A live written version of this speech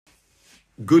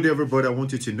Good, everybody. I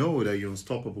want you to know that you're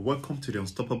unstoppable. Welcome to the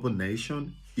Unstoppable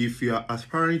Nation. If you are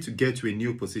aspiring to get to a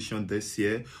new position this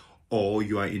year, or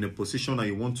you are in a position and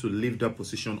you want to leave that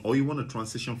position, or you want to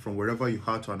transition from wherever you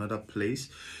are to another place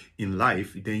in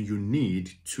life, then you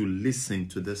need to listen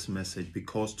to this message,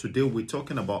 because today we're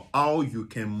talking about how you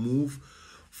can move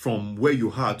from where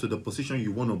you are to the position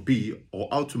you want to be, or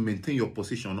how to maintain your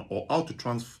position, or how to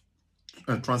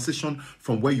transition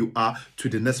from where you are to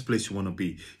the next place you want to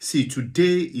be. See,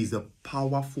 today is a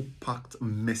powerful packed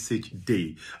message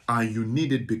day, and you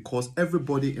need it because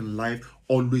everybody in life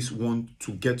always want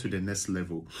to get to the next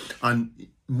level, and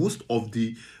most of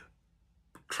the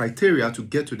criteria to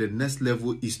get to the next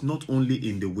level is not only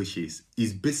in the wishes,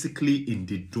 it's basically in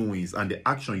the doings and the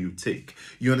action you take.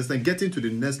 You understand? Getting to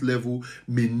the next level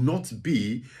may not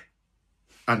be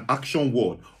an action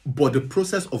word, but the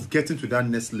process of getting to that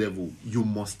next level, you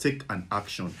must take an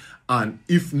action, and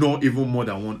if not even more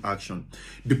than one action.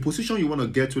 The position you want to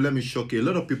get to, let me shock you, a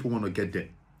lot of people want to get there.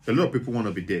 A lot of people want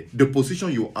to be there. The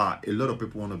position you are, a lot of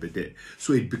people want to be there.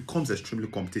 So it becomes extremely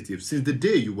competitive. Since the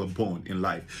day you were born in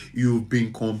life, you've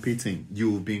been competing.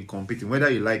 Whether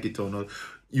you like it or not.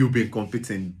 You've been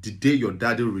competing. The day your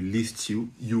daddy released you,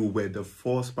 you were the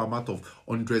first sperm out of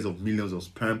hundreds of millions of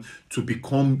sperm to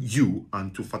become you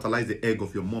and to fertilize the egg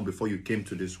of your mom before you came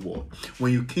to this world.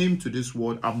 When you came to this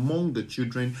world, among the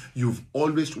children, you've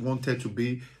always wanted to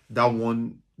be that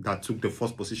one that took the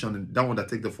first position, and that one that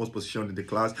take the first position in the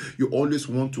class. You always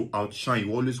want to outshine.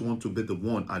 You always want to be the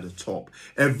one at the top.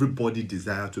 Everybody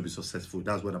desires to be successful.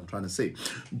 That's what I'm trying to say.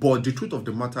 But the truth of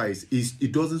the matter is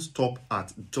it doesn't stop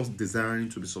at just desiring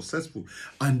to be successful.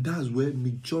 And that's where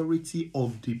majority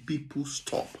of the people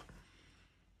stop.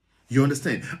 You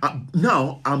understand?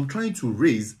 Now, I'm trying to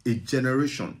raise a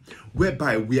generation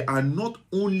whereby we are not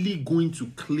only going to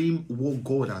claim what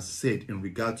God has said in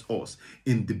regards to us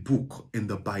in the book, in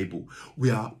the Bible. We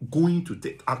are going to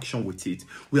take action with it.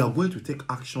 We are going to take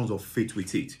actions of faith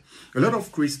with it. A lot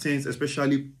of Christians,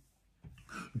 especially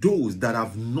those that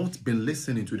have not been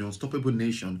listening to the Unstoppable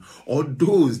Nation, or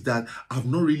those that have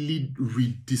not really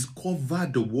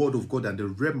rediscovered the word of God and the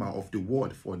rhema of the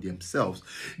word for themselves,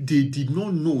 they did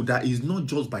not know that it's not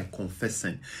just by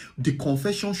confessing. The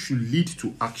confession should lead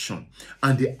to action,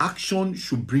 and the action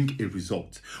should bring a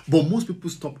result. But most people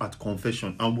stop at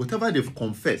confession, and whatever they've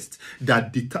confessed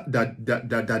that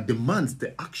demands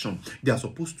the action they are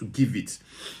supposed to give it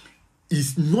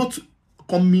is not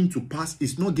coming to pass,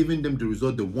 is not giving them the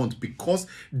result they want, because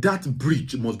that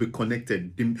bridge must be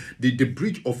connected. The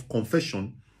bridge of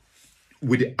confession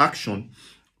with the action,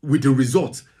 with the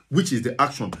result, which is the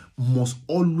action, must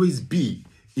always be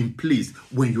in place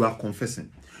when you are confessing.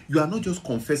 You are not just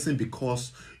confessing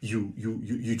because you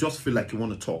just feel like you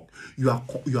want to talk. You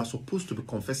are supposed to be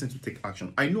confessing to take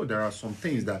action. I know there are some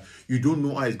things that you don't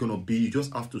know how it's going to be. You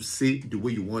just have to say the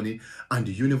way you want it, and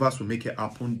the universe will make it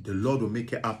happen. The Lord will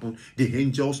make it happen. The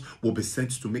angels will be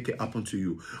sent to make it happen to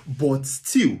you. But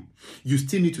still, you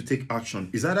still need to take action.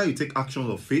 It's either you take action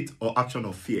of faith or action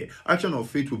of fear. Action of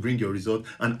faith will bring your result,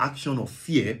 and action of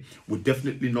fear will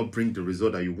definitely not bring the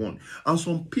result that you want. And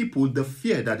some people, the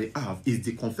fear that they have is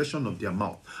the confession of their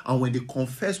mouth. And when they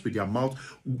confess with their mouth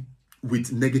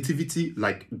with negativity,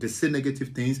 like they say negative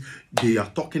things, they are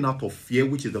talking out of fear,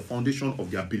 which is the foundation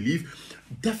of their belief,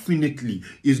 definitely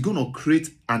is going to create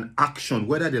an action,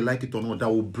 whether they like it or not, that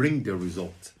will bring the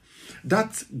result.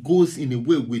 That goes in a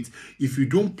way with, if you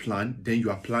don't plan, then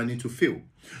you are planning to fail.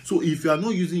 So if you are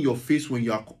not using your faith if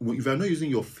you are not using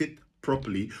your faith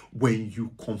properly when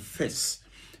you confess,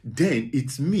 then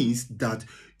it means that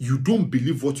you don't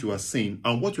believe what you are saying,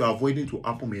 and what you are avoiding to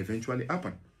happen may eventually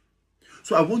happen.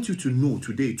 So I want you to know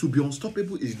today, to be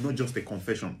unstoppable is not just a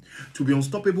confession. To be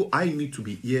unstoppable, I need to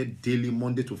be here daily,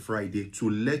 Monday to Friday, to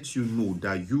let you know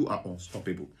that you are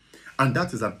unstoppable. And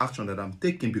that is an action that I'm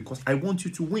taking because I want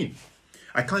you to win.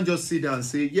 I can't just sit there and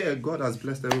say, yeah, God has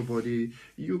blessed everybody.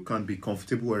 You can be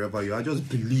comfortable wherever you are. Just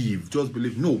believe. Just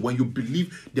believe. No, when you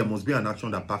believe, there must be an action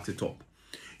that backs it up.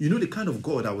 You know the kind of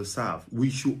God I will serve. We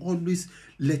should always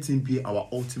let him be our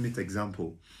ultimate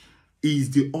example. He is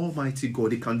the Almighty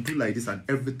God. He can do like this and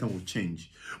everything will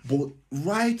change. But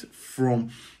right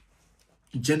from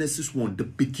Genesis 1, the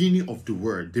beginning of the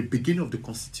word, the beginning of the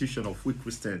constitution of we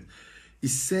Christians, he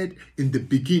said in the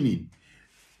beginning,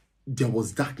 there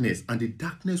was darkness, and the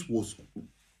darkness was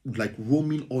like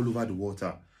roaming all over the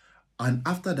water. And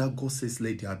after that, God says,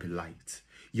 let there be light.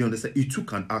 You understand? He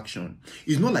took an action.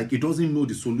 It's not like he doesn't know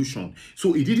the solution.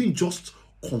 So he didn't just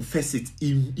confess it.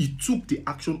 He took the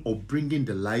action of bringing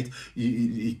the light.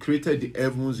 He created the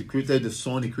heavens, he created the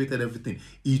sun, he created everything.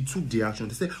 He took the action.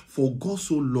 They said, for God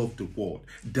so loved the world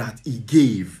that he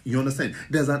gave. You understand?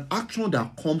 There's an action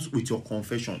that comes with your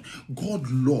confession. God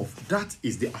love, that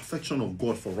is the affection of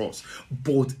God for us.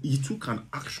 But he took an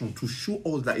action to show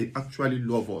us that he actually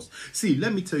loves us. See,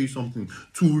 let me tell you something.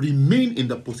 To remain in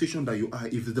the position that you are,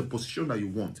 if it's the position that you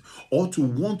want, or to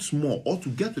want more, or to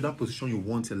get to that position you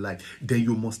want in life, then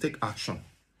you must take action.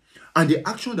 And the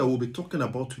action that we'll be talking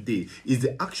about today is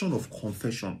the action of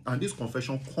confession. And this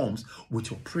confession comes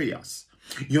with your prayers.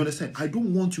 You understand? I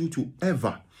don't want you to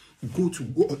ever go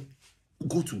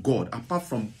to God apart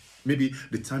from maybe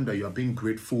the time that you are being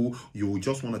grateful. You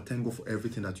just want to thank God for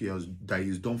everything that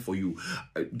He's done for you.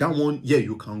 That one, yeah,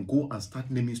 you can go and start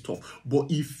naming stuff. But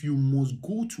if you must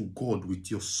go to God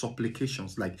with your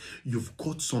supplications, like you've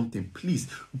got something, please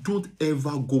don't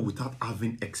ever go without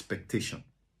having expectation.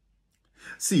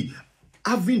 See,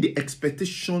 having the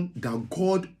expectation that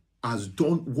God has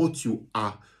done what you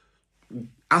are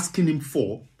asking him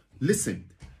for,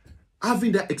 listen,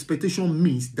 having that expectation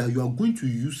means that you are going to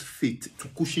use faith to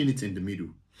cushion it in the middle.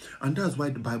 And that's why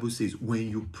the Bible says,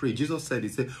 when you pray, Jesus said, he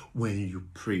said, when you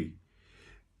pray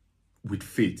with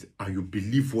faith and you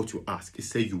believe what you ask, he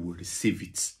said you will receive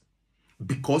it.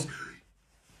 Because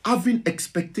having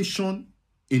expectation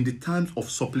in the times of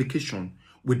supplication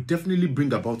will definitely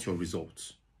bring about your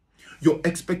results. Your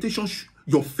expectation,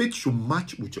 your faith should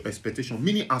match with your expectation.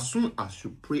 Meaning, as soon as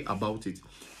you pray about it,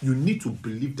 you need to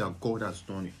believe that God has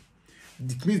done it.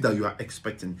 It means that you are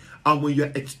expecting. And when you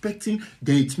are expecting,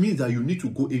 then it means that you need to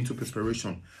go into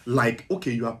preparation. Like,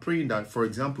 okay, you are praying that, for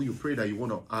example, you pray that you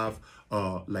want to have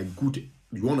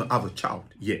you want to have a child.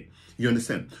 Yeah, you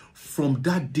understand? From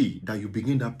that day that you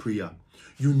begin that prayer,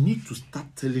 you need to start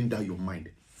telling that your mind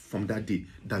from that day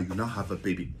that you now have a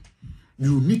baby.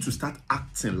 You need to start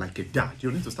acting like a dad.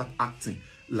 You need to start acting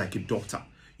like a daughter,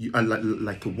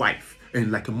 like a wife,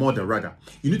 and like a mother rather.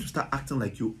 You need to start acting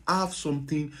like you have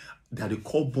something that they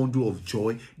call bundle of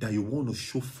joy that you want to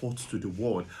show forth to the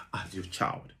world as your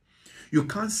child. You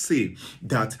can't say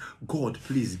that, God,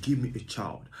 please give me a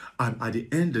child. And at the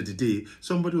end of the day,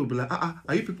 somebody will be like,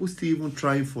 are you people still even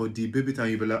trying for the baby time?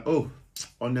 You'll be like, oh,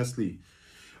 honestly,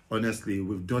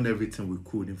 we've done everything we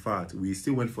could. In fact, we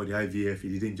still went for the IVF.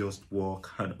 It didn't just work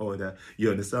and all that.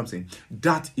 You understand what I'm saying?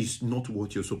 That is not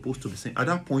what you're supposed to be saying. At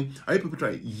that point, are you people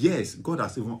trying? Yes, God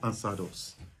has even answered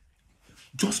us.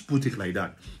 Just put it like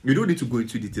that. You don't need to go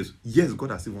into details. Yes,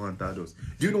 God has even answered us.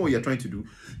 Do you know what you're trying to do?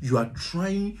 You are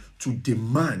trying to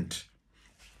demand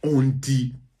on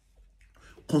the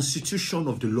constitution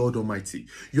of the Lord Almighty.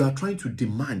 You are trying to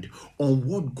demand on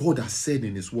what God has said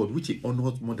in his word, which he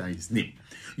honors more than his name.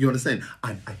 You understand?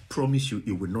 And I promise you,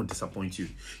 it will not disappoint you.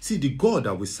 See, the God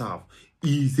that we serve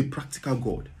is a practical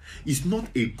God. It's not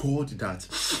a God that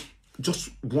just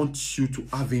wants you to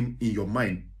have him in your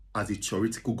mind as a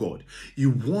theoretical God. He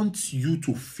wants you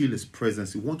to feel his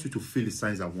presence. He wants you to feel his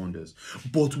signs and wonders.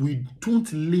 But we don't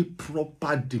lay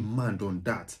proper demand on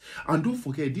that. And don't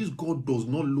forget, this God does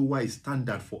not lower his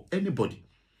standard for anybody.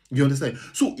 You understand?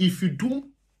 So if you don't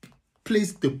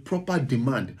place the proper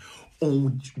demand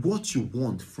on what you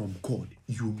want from God,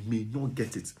 you may not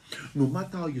get it. No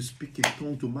matter how you speak in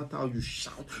tongues, no matter how you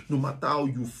shout, no matter how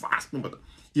you fast, no matter,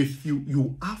 if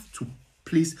you have to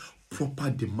place proper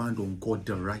demand on God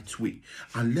the right way.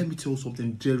 And let me tell you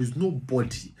something, there is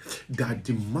nobody that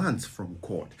demands from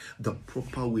God the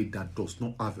proper way that does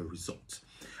not have a result.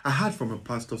 I heard from a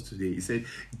pastor today, he said,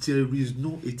 there is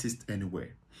no atheist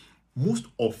anywhere. Most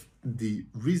of the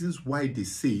reasons why they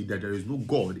say that there is no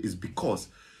God is because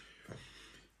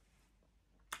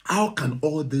how can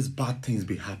all these bad things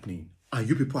be happening? And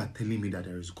you people are telling me that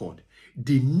there is God.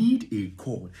 They need a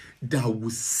God that will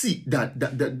see that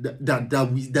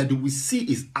they will see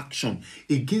his action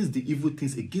against the evil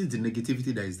things, against the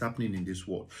negativity that is happening in this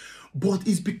world. But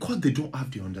it's because they don't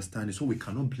have the understanding, so we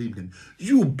cannot blame them.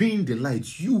 You being the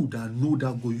light, you that know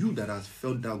that God, you that has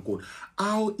felt that God,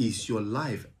 how is your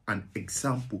life an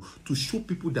example to show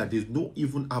people that they don't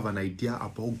even have an idea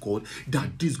about God,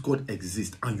 that this God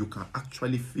exists and you can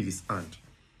actually feel his hand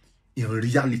in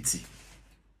reality?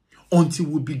 Until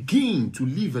we begin to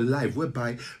live a life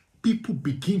whereby people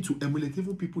begin to emulate,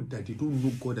 even people that they don't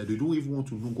know God, that they don't even want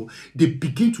to know God, they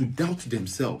begin to doubt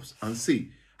themselves and say,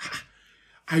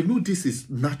 I know this is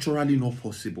naturally not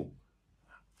possible.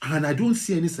 And I don't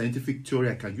see any scientific theory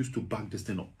I can use to back this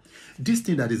thing up. This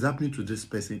thing that is happening to this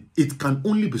person, it can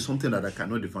only be something that I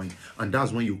cannot define. And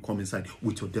that's when you come inside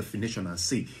with your definition and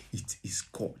say, it is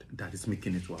God that is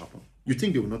making it to happen. You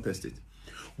think they will not test it?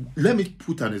 Let me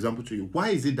put an example to you. Why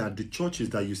is it that the churches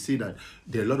that you see that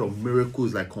there are a lot of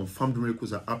miracles, like confirmed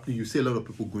miracles are happening, you see a lot of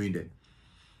people going there?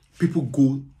 People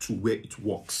go to where it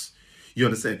works. You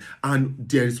understand? And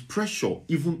there is pressure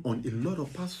even on a lot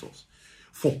of pastors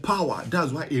for power.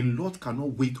 That's why a lot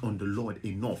cannot wait on the Lord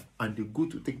enough, and they go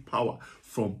to take power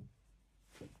from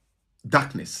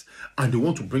darkness and they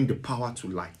want to bring the power to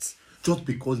light just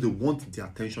because they want the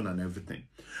attention and everything.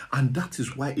 And that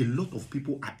is why a lot of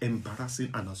people are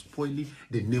embarrassing and are spoiling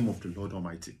the name of the Lord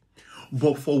Almighty.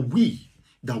 But for we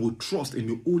that will trust in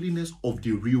the holiness of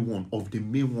the real one, of the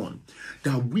main one,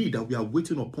 that we are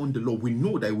waiting upon the Lord, we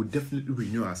know that it will definitely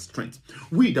renew our strength.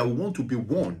 We that want to be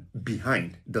one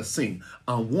behind the scene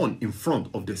and one in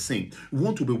front of the scene, we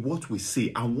want to be what we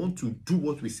say and want to do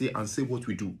what we say and say what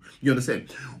we do. You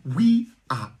understand? We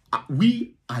are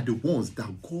the ones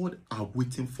that God are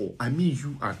waiting for. I mean,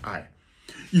 you and I.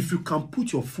 If you can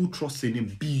put your full trust in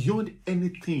him beyond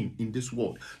anything in this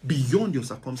world, beyond your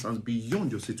circumstance,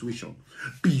 beyond your situation,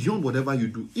 beyond whatever you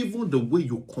do, even the way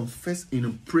you confess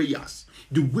in prayers,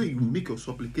 the way you make your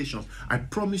supplications, I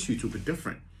promise you it will be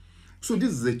different. So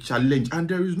this is a challenge, and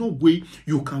there is no way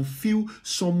you can feel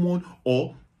someone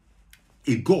or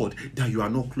a God that you are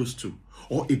not close to,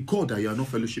 or a God that you are not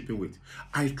fellowshipping with.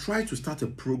 I tried to start a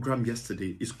program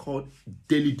yesterday. It's called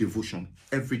Daily Devotion,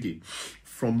 every day.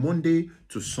 From Monday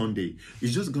to Sunday,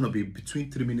 it's just going to be between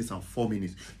 3 minutes and 4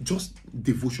 minutes. Just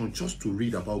devotion, just to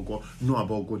read about God, know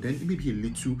about God. Then maybe a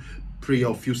little prayer,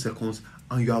 a few seconds,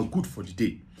 and you are good for the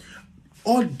day.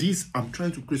 All this I'm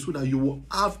trying to create so that you will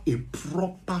have a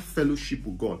proper fellowship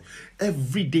with God.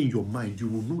 Every day in your mind, you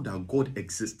will know that God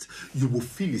exists. You will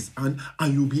feel his hand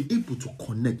and you'll be able to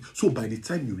connect. So by the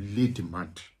time you lay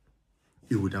demand,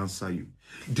 he would answer you.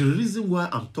 The reason why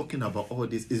I'm talking about all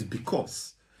this is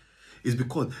because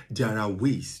there are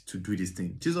ways to do this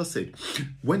thing. Jesus said,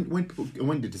 when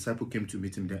the disciple came to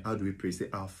meet him, then how do we pray? Say,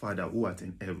 our Father who art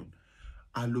in heaven,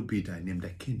 hallowed be thy name,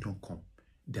 thy kingdom come,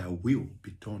 thy will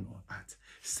be done on earth.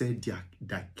 Say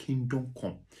thy kingdom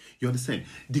come. You understand?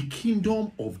 The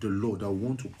kingdom of the Lord that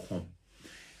want to come.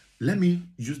 Let me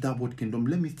use that word kingdom.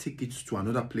 Let me take it to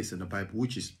another place in the Bible,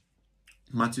 which is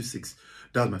Matthew 6.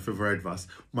 That's my favorite verse.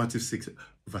 Matthew 6,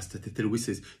 verse 33, which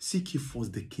says, seek ye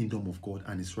first the kingdom of God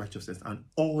and his righteousness and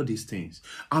all these things.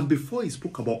 And before he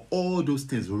spoke about all those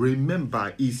things,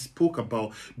 remember, he spoke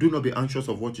about, do not be anxious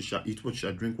of what you shall eat, what you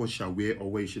shall drink, what you shall wear,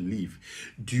 or where you shall live.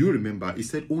 Do you remember? He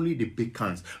said only the big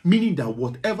cans, meaning that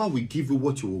whatever we give you,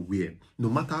 what you will wear, no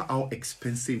matter how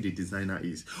expensive the designer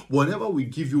is, whatever we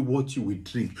give you, what you will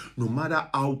drink, no matter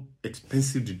how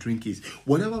expensive the drink is,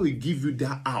 whatever we give you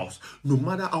that house, no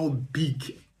matter how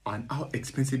big and how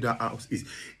expensive that house is,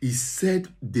 he said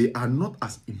they are not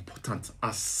as important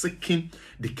as seeking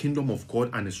the kingdom of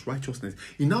God and his righteousness.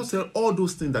 He now said all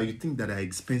those things that you think that are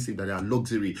expensive, that are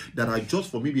luxury, that are just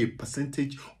for maybe a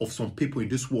percentage of some people in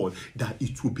this world, that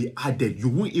it will be added. You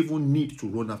won't even need to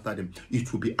run after them.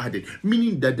 It will be added.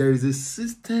 Meaning that there is a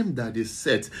system that is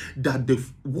set, that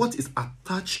what is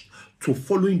attached to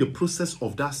following the process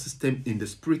of that system in the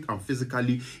spirit and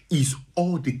physically is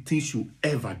all the things you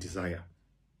ever desire.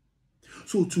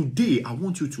 So today, I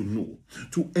want you to know,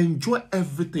 to enjoy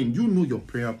everything. You know your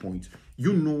prayer point.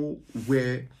 You know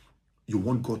where you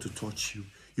want God to touch you.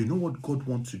 You know what God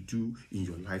wants to do in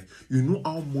your life. You know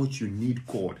how much you need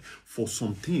God for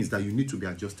some things that you need to be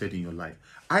adjusted in your life.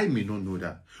 I may not know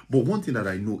that. But one thing that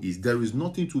I know is there is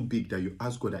nothing too big that you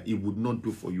ask God that he would not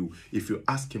do for you if you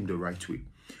ask him the right way.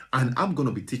 And I'm going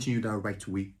to be teaching you that right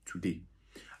way today.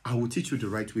 I will teach you the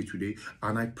right way today.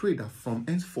 And I pray that from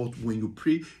henceforth, when you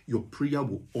pray, your prayer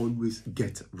will always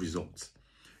get results.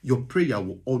 Your prayer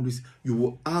will always, you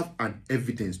will have an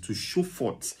evidence to show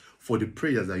forth for the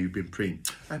prayers that you've been praying.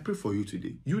 I pray for you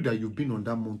today. You that you've been on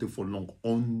that mountain for long,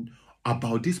 on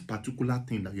about this particular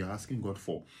thing that you're asking God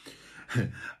for.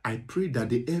 I pray that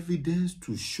the evidence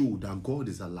to show that God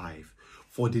is alive,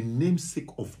 for the namesake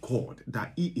of God,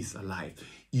 that he is alive,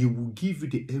 he will give you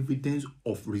the evidence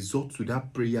of result to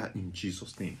that prayer in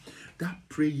Jesus' name. That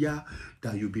prayer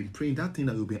that you've been praying, that thing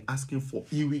that you've been asking for,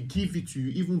 he will give it to you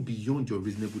even beyond your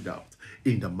reasonable doubt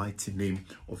in the mighty name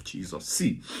of Jesus.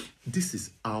 See, this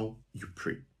is how you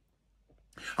pray.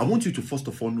 I want you to first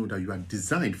of all know that you are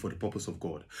designed for the purpose of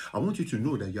God. I want you to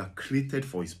know that you are created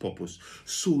for his purpose.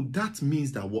 So that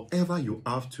means that whatever you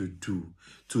have to do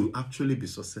to actually be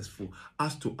successful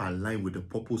has to align with the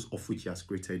purpose of which he has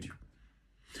created you.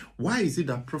 Why is it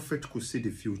that prophet could see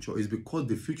the future? It's because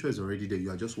the future is already there.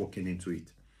 You are just walking into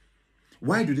it.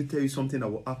 Why do they tell you something that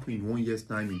will happen in 1 year's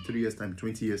time, in 3 years' time,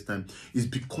 20 years' time? It's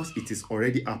because it is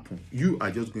already happened. You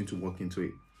are just going to walk into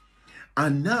it.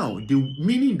 And now, the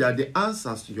meaning that the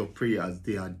answers to your prayers,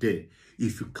 they are there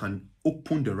if you can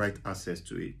open the right access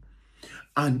to it.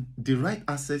 And the right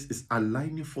access is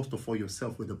aligning, first of all,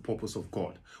 yourself with the purpose of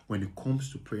God when it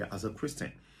comes to prayer as a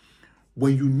Christian.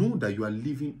 When you know that you are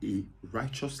living a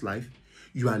righteous life,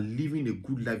 you are living a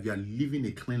good life, you are living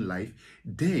a clean life,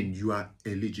 then you are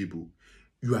eligible.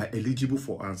 You are eligible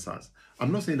for answers.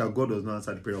 I'm not saying that God does not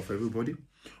answer the prayer of everybody,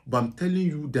 but I'm telling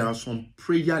you there are some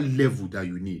prayer level that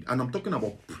you need. And I'm talking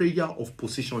about prayer of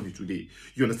positioning today.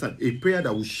 You understand? A prayer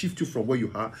that will shift you from where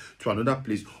you are to another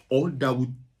place, or that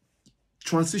will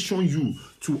transition you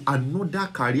to another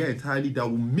career entirely, that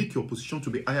will make your position to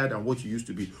be higher than what you used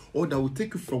to be, or that will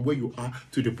take you from where you are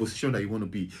to the position that you want to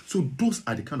be. So those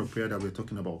are the kind of prayer that we're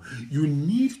talking about. You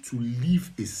need to live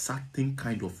a certain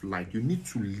kind of life. You need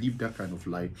to live that kind of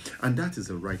life, and that is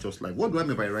a righteous life. What do I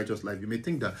mean by righteous life? You may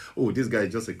think that, oh, this guy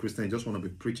is just a Christian, he just want to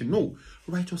be preaching. No,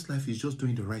 righteous life is just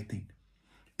doing the right thing.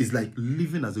 It's like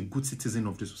living as a good citizen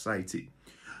of the society.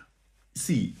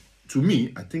 See, to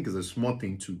me, I think it's a small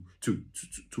thing to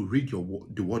read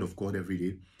the word of God every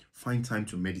day. Find time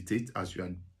to meditate as you are.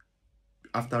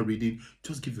 After reading,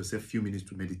 just give yourself a few minutes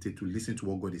to meditate, to listen to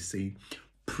what God is saying.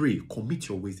 Pray, commit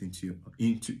your ways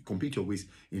commit your ways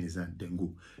in His hand. Then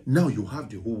go. Now you have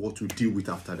the whole world to deal with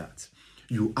after that.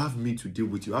 You have me to deal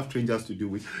with. You have strangers to deal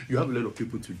with. You have a lot of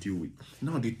people to deal with.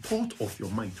 Now the thought of your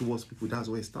mind towards people, that's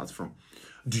where it starts from.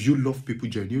 Do you love people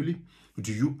genuinely?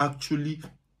 Do you actually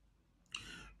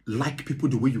like people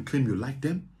the way you claim you like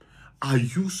them? Are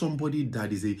you somebody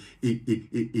that is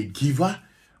a giver?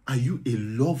 Are you a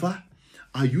lover?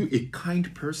 Are you a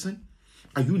kind person?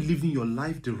 Are you living your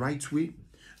life the right way?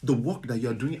 The work that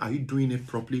you're doing, are you doing it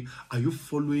properly? Are you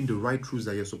following the right rules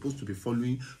that you're supposed to be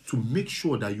following to make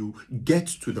sure that you get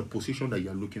to the position that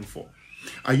you're looking for?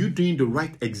 Are you doing the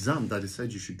right exam that they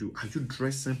said you should do? Are you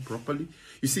dressing properly?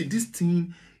 You see, this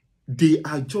thing, they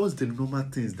are just the normal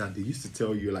things that they used to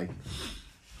tell you, like,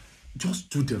 just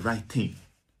do the right thing.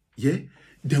 Yeah?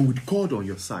 Then with God on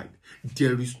your side,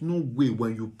 there is no way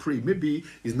when you pray, maybe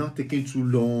it's not taking too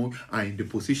long and in the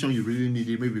position you really need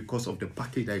it, maybe because of the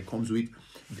package that it comes with,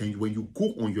 then when you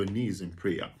go on your knees in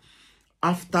prayer,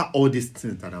 after all these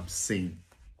things that I'm saying,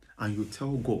 and you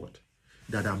tell God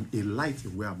that I'm a light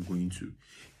in where I'm going to,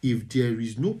 if there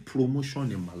is no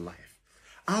promotion in my life,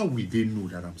 how will they know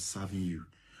that I'm serving you?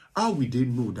 How will they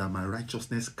know that my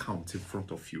righteousness counts in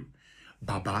front of you?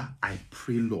 Baba, I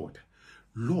pray, Lord,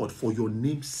 for your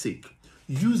name's sake,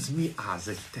 use me as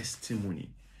a testimony.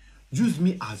 Use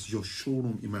me as your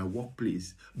showroom in my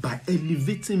workplace by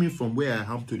elevating me from where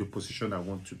I am to the position I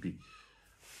want to be.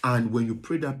 And when you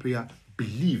pray that prayer,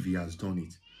 believe He has done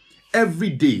it. Every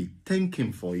day, thank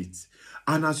Him for it.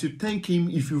 And as you thank Him,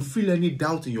 if you feel any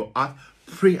doubt in your heart,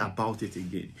 pray about it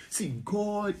again. See,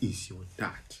 God is your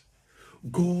dad.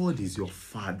 God is your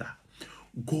father.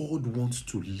 God wants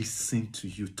to listen to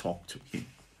you talk to Him.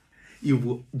 It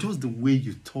will, just the way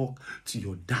you talk to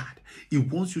your dad, He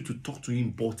wants you to talk to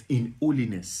Him, but in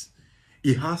holiness.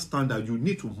 He has standard. You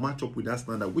need to match up with that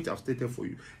standard, which I've stated for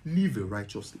you. Live a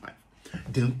righteous life.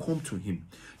 Then come to Him.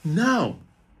 Now,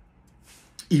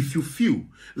 if you feel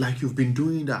like you've been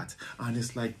doing that, and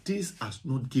it's like, this has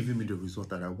not given me the result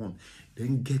that I want,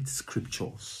 then get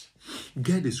scriptures.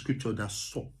 Get a scripture that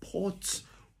supports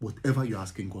whatever you're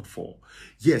asking God for.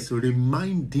 Yes,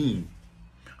 remind Him.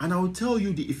 And I will tell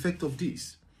you the effect of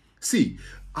this. See,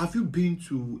 have you been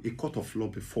to a court of law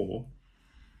before?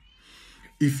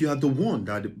 If you are the one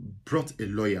that brought a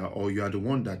lawyer, or you are the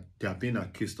one that they are being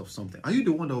accused of something, are you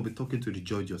the one that will be talking to the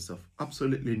judge yourself?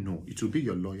 Absolutely no. It will be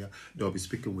your lawyer that will be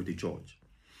speaking with the judge.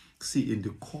 See, in the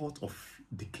court of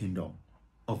the kingdom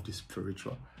of the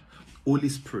spiritual, Holy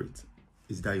Spirit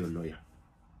is that your lawyer.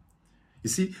 You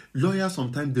see, lawyers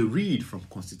sometimes they read from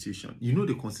Constitution. You know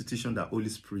the Constitution that Holy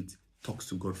Spirit talks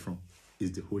to God from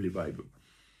is the Holy Bible.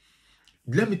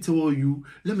 Let me tell you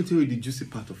the juicy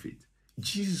part of it.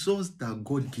 Jesus that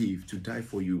God gave to die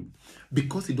for you,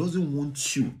 because He doesn't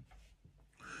want you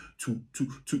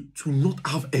to not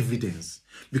have evidence,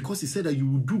 because He said that you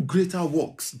will do greater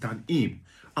works than Him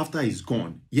after He's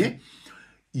gone. Yeah,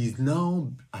 He's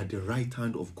now at the right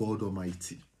hand of God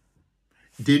Almighty.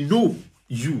 They know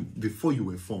you before you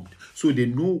were formed, so they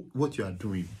know what you are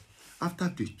doing. After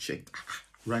they checked,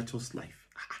 righteous life,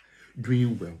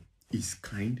 doing well, is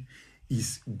kind,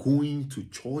 is going to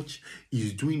church,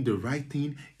 is doing the right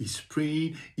thing, is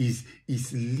praying, is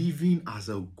living as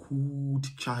a good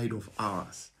child of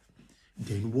ours,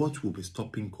 then what will be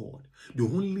stopping God? The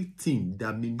only thing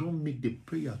that may not make the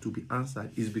prayer to be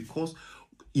answered is because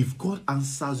if God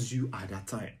answers you at that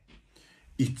time,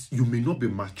 you may not be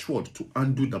matured to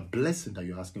undo the blessing that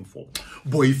you're asking for.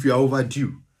 But if you are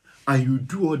overdue and you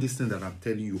do all these things that I'm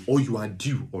telling you, or you are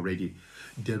due already,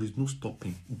 there is no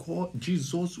stopping.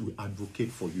 Jesus will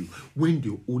advocate for you when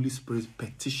the Holy Spirit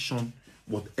petition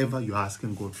whatever you're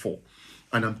asking God for.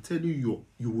 And I'm telling you,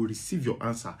 you will receive your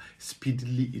answer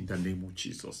speedily in the name of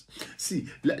Jesus. See,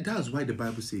 that's why the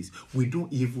Bible says we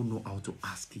don't even know how to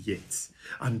ask yet.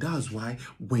 And that's why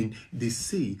when they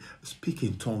say speak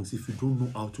in tongues, if you don't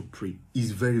know how to pray,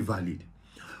 is very valid.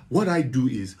 What I do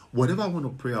is, whatever I want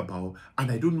to pray about,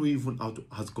 and I don't know even how to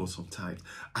ask God sometimes,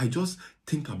 I just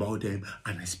think about them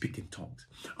and I speak in tongues.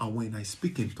 And when I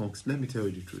speak in tongues, let me tell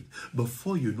you the truth,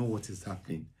 before you know what is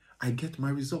happening, I get my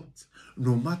results.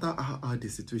 No matter how hard the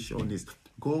situation is,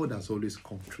 God has always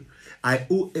come through. I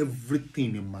owe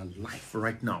everything in my life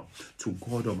right now to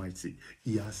God Almighty.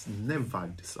 He has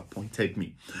never disappointed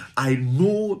me. I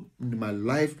know in my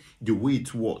life the way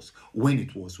it was when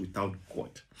it was without God.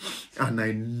 And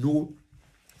I know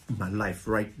my life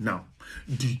right now.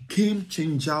 The game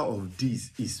changer of this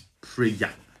is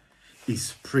prayer.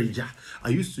 Is prayer. I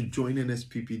used to join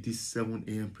NSPP this 7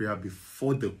 a.m. prayer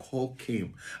before the call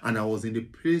came, and I was in the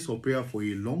place of prayer for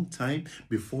a long time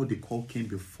before the call came,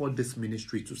 before this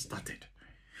ministry to started.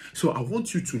 So I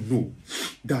want you to know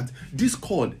that this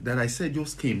call that I said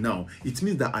just came now, it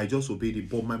means that I just obeyed it.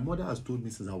 But my mother has told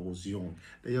me since I was young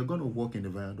that you're going to walk in the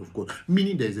vineyard of God,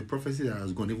 meaning there is a prophecy that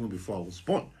has gone even before I was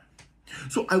born.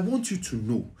 So I want you to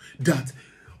know that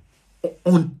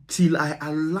until I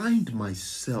aligned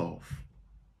myself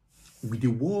with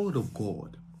the word of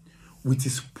God, with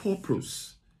his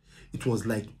purpose, it was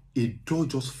like a door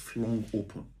just flung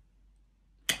open.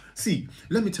 See,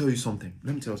 let me tell you something.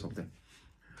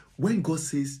 When God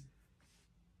says,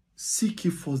 seek ye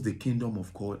first the kingdom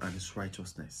of God and his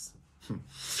righteousness.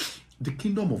 The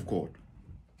kingdom of God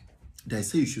that I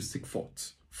say you should seek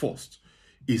first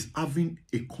is having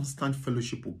a constant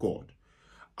fellowship with God,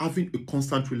 having a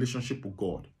constant relationship with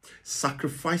God,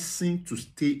 sacrificing to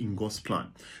stay in God's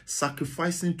plan,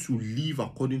 sacrificing to live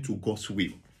according to God's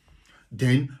will.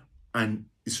 Then, and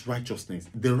it's righteousness.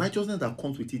 The righteousness that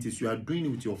comes with it is you are doing it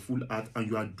with your full heart, and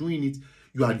you are doing it,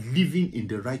 you are living in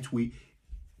the right way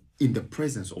in the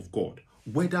presence of God,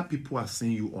 whether people are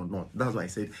seeing you or not. That's why I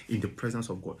said in the presence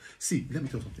of God. See, let me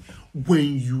tell you something.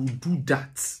 When you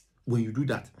do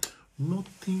that,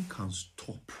 nothing can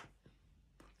stop.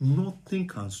 Nothing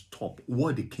can stop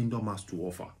what the kingdom has to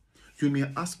offer. You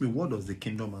may ask me, what does the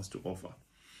kingdom has to offer?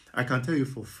 I can tell you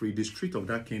for free, the street of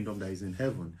that kingdom that is in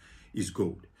heaven is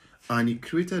gold. And he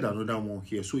created another one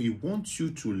here. So he wants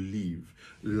you to live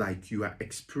like you are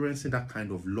experiencing that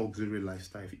kind of luxury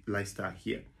lifestyle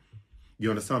here.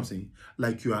 You understand what I'm saying?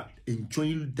 Like you are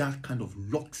enjoying that kind of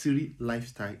luxury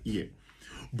lifestyle here.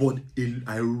 But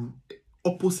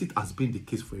opposite has been the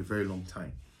case for a very long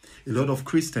time. A lot of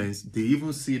Christians, they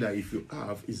even see that if you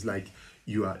have, it's like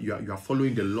you are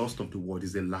following the lust of the world.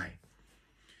 Is a lie.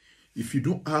 If you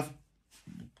don't have,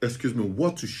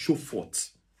 what to show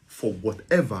forth for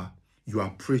whatever you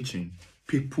are preaching,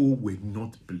 people will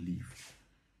not believe.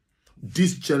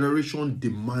 This generation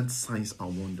demands signs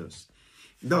and wonders.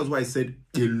 That's why I said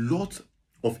a lot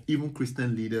of even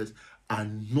Christian leaders are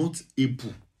not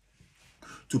able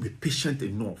to be patient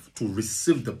enough to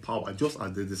receive the power, just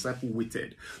as the disciple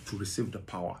waited to receive the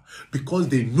power, because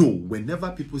they know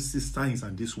whenever people see signs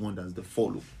and these wonders, they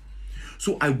follow.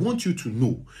 So I want you to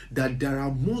know that there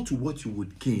are more to what you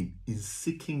would gain in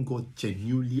seeking God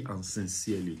genuinely and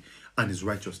sincerely and his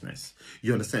righteousness.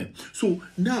 You understand? So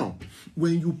now,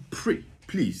 when you pray,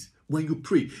 please, when you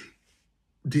pray,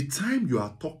 the time you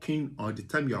are talking or the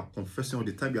time you are confessing or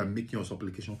the time you are making your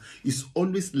supplication is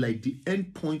always like the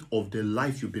end point of the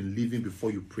life you've been living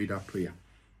before you pray that prayer.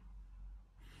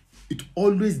 It's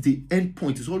always the end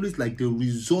point. It's always like the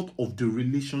result of the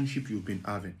relationship you've been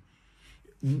having.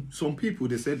 Some people,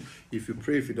 they said, if you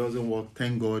pray, if it doesn't work,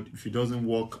 thank God. If it doesn't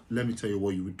work, let me tell you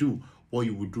what you would do. What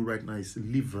you would do right now is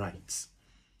live right.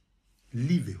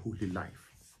 Live a holy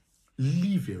life.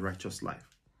 Live a righteous life.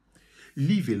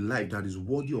 Live a life that is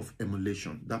worthy of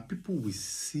emulation, that people will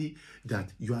see that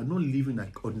you are not living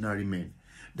like ordinary men,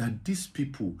 that these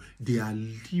people, they are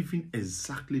living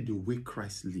exactly the way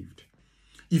Christ lived.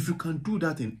 If you can do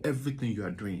that in everything you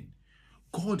are doing,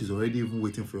 God is already even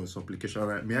waiting for your supplication.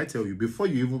 Right? May I tell you, before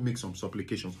you even make some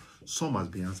supplications, some has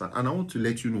been answered. And I want to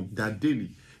let you know that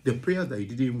daily, the prayers that you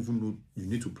didn't even know you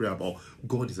need to pray about,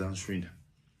 God is answering them.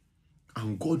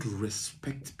 And God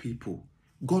respects people.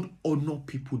 God honors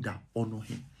people that honor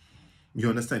him. You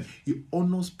understand? He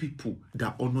honors people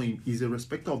that honor him. He's a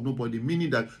respecter of nobody, meaning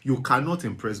that you cannot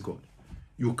impress God.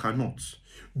 You cannot.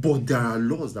 But there are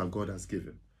laws that God has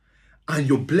given. And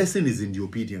your blessing is in the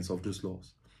obedience of those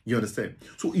laws. You understand?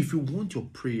 So if you want your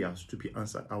prayers to be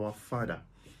answered, our Father,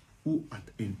 who art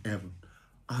in heaven,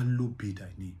 hallowed be thy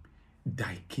name.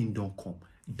 Thy kingdom come.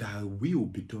 Thy will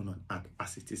be done on earth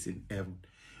as it is in heaven.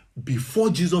 Before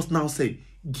Jesus now said,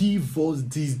 give us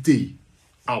this day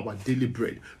our daily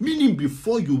bread. Meaning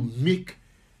before you make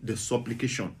the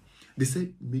supplication, they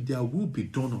said, may their will be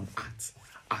done on earth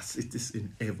as it is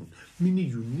in heaven. Meaning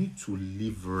you need to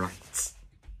live right.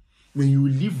 When you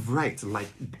live right, like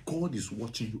God is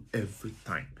watching you every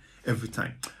time.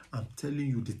 I'm telling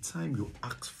you, the time you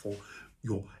ask for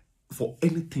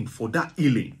anything, for that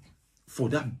healing, for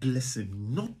that blessing,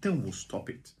 nothing will stop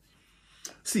it.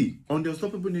 See, on the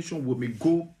Unstoppable Nation, we may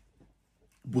go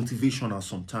motivational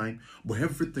sometime, but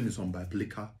everything is on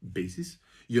biblical basis.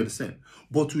 You understand?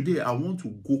 But today, I want to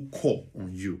go core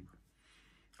on you.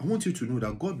 I want you to know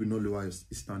that God will not lower his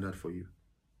standard for you.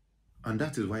 And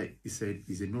that is why he said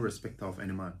he's a no respecter of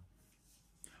any man.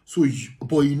 So,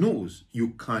 but he knows you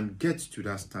can get to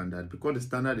that standard because the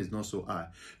standard is not so high.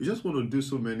 You just want to do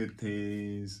so many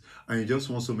things and you just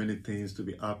want so many things to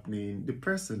be happening. The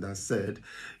person that said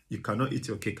you cannot eat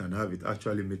your cake and have it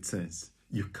actually made sense.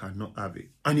 You cannot have it.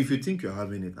 And if you think you're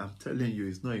having it, I'm telling you,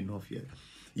 it's not enough yet.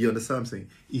 You understand what I'm saying?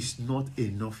 It's not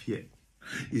enough yet.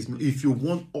 If you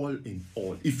want all in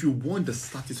all, if you want the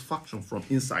satisfaction from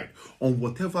inside on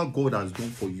whatever God has done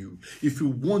for you, if you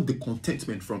want the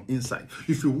contentment from inside,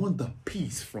 if you want the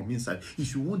peace from inside,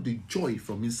 if you want the joy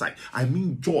from inside, I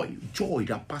mean joy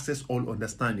that passes all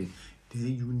understanding,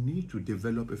 then you need to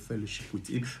develop a fellowship with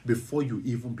him before you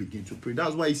even begin to pray.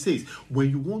 That's why he says, when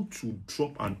you want to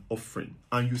drop an offering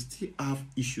and you still have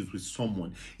issues with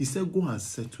someone, he said, go and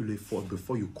settle it first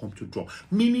before you come to drop.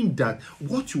 Meaning that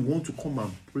what you want to come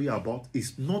and pray about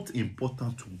is not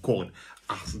important to God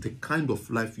as the kind of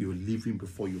life you're living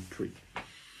before you pray.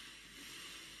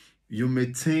 You may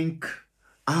think,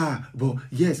 but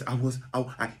yes, I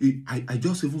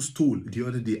just even stole the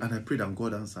other day and I prayed and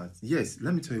God answered. Yes,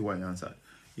 let me tell you why he answered.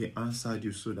 He answered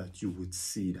you so that you would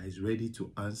see that he's ready to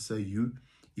answer you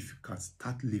if you can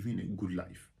start living a good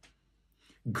life.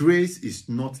 Grace is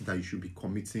not that you should be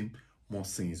committing more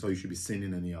sins or you should be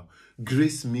sinning anyhow.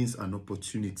 Grace means an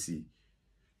opportunity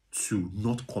to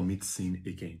not commit sin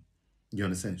again. You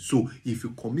understand? So if you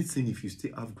commit sin, if you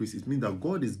still have grace, it means that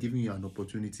God is giving you an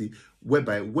opportunity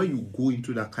whereby when you go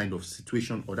into that kind of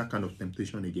situation or that kind of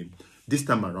temptation again, this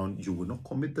time around, you will not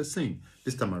commit the sin.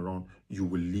 This time around, you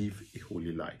will live a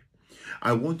holy life.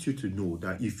 I want you to know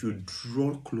that if you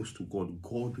draw close to God,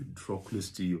 God will draw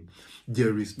close to you.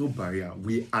 There is no barrier.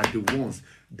 We are the ones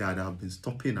that have been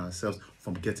stopping ourselves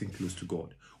from getting close to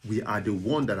God. We are the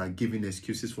ones that are giving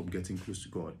excuses from getting close to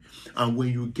God. And when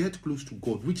you get close to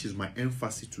God, which is my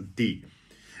emphasis today,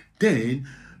 then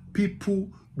people,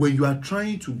 when you are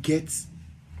trying to get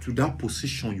to that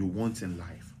position you want in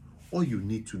life, all you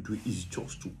need to do is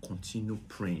just to continue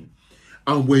praying.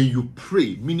 And when you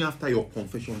pray, meaning after your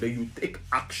confession, then you take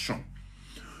action.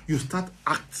 You start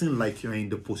acting like you're in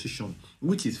the position,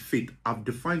 which is faith. I've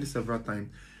defined it several times.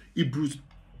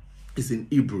 It's in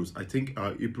Hebrews, I think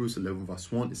Hebrews 11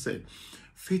 verse 1, it said,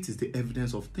 faith is the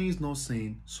evidence of things not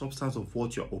seen, substance of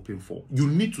what you're hoping for. You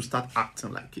need to start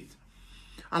acting like it.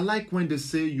 I like when they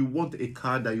say you want a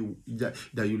car that you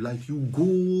like, you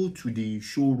go to the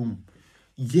showroom.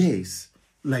 Yes,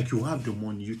 like you have the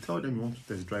money. You tell them you want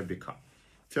to test drive the car.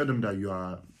 Tell them that you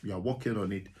are working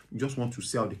on it. You just want to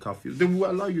see how the car feels. They will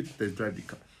allow you to test drive the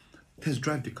car. Test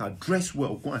drive the car. Dress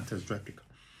well. Go and test drive the car.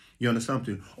 You understand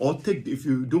something? Or take, if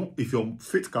your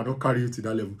faith cannot carry you to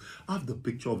that level, have the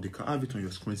picture of the car, have it on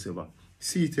your screensaver.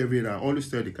 See it every day.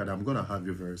 Always tell the car that I'm going to have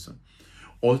you very soon.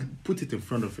 Or put it in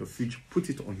front of your fridge,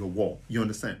 put it on your wall. You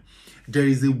understand? There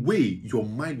is a way your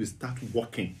mind will start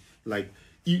working. Like,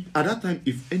 at that time,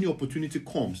 if any opportunity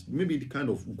comes, maybe the kind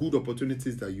of good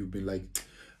opportunities that you've been like,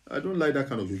 I don't like that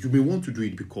kind of, you may want to do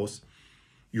it because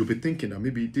you'll be thinking that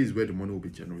maybe this is where the money will be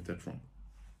generated from.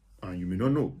 And you may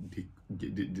not know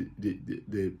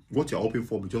what you're hoping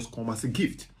for will just come as a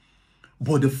gift.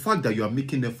 But the fact that you are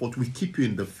making effort will keep you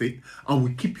in the faith and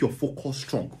will keep your focus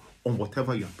strong on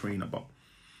whatever you are praying about.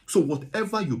 So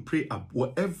whatever you pray,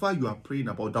 whatever you are praying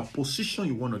about, the position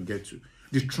you want to get to,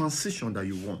 the transition that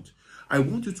you want, I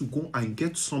want you to go and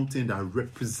get something that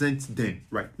represents them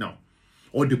right now.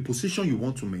 Or the position you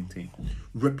want to maintain,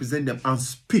 represent them and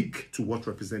speak to what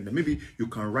represents them. Maybe you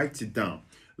can write it down.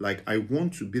 like, I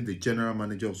want to be the general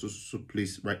manager of so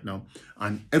place right now,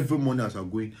 and every morning as I'm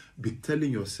going, be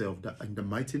telling yourself that in the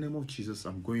mighty name of Jesus,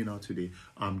 I'm going out today,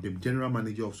 I'm the general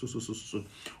manager of so.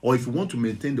 Or if you want to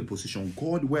maintain the position,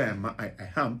 God, where I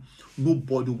am,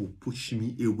 nobody will push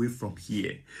me away from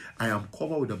here. I am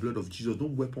covered with the blood of Jesus. No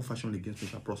weapon fashioned against me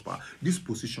shall prosper. This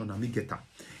position, I'm get her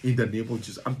in the name of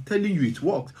Jesus. I'm telling you, it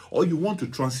works. Or you want to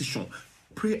transition,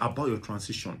 pray about your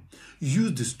transition.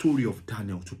 Use the story of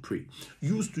Daniel to pray.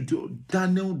 Use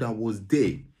Daniel that was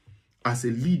there as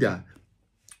a leader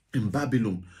in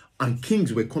Babylon, and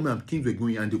kings were coming and kings were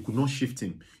going, and they could not shift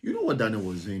him. You know what Daniel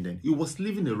was doing then? He was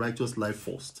living a righteous life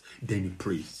first, then he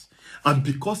prays. And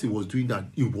because he was doing that,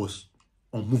 he was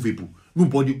unmovable.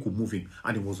 Nobody could move him,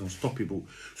 and he was unstoppable.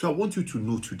 So I want you to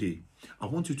know today,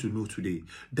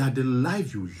 that the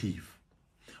life you live,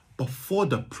 before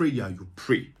the prayer you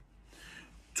pray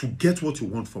to get what you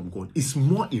want from God, is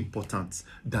more important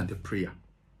than the prayer.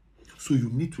 So you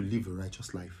need to live a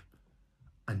righteous life.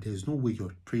 And there's no way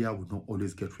your prayer will not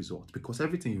always get results, because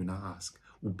everything you now ask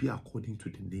will be according to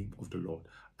the name of the Lord.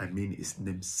 I mean, his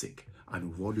name's sake, and he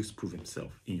will always prove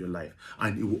himself in your life.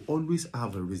 And he will always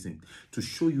have a reason to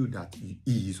show you that he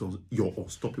is your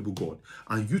unstoppable God.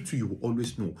 And you too, you will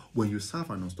always know when you serve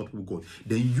an unstoppable God,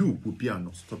 then you will be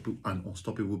an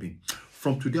unstoppable being.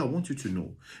 From today, I want you to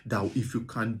know that if you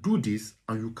can do this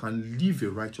and you can live a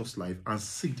righteous life and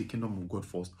seek the kingdom of God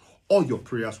first, all your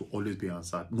prayers will always be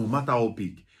answered, no matter how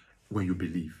big, when you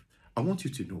believe. I want you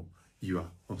to know you are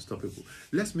unstoppable.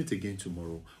 Let's meet again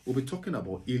tomorrow. We'll be talking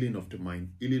about healing of the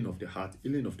mind, healing of the heart,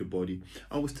 healing of the body.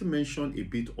 I will still mention a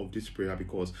bit of this prayer,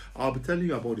 because I'll be telling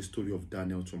you about the story of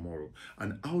Daniel tomorrow,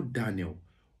 and how Daniel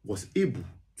was able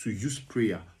to use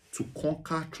prayer to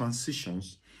conquer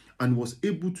transitions, and was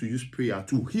able to use prayer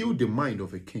to heal the mind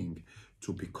of a king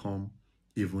to become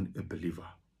even a believer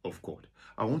of God.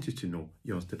 I want you to know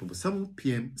you're unstoppable.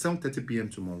 7:30 p.m.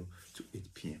 tomorrow to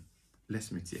 8 p.m.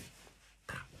 Let's meet here.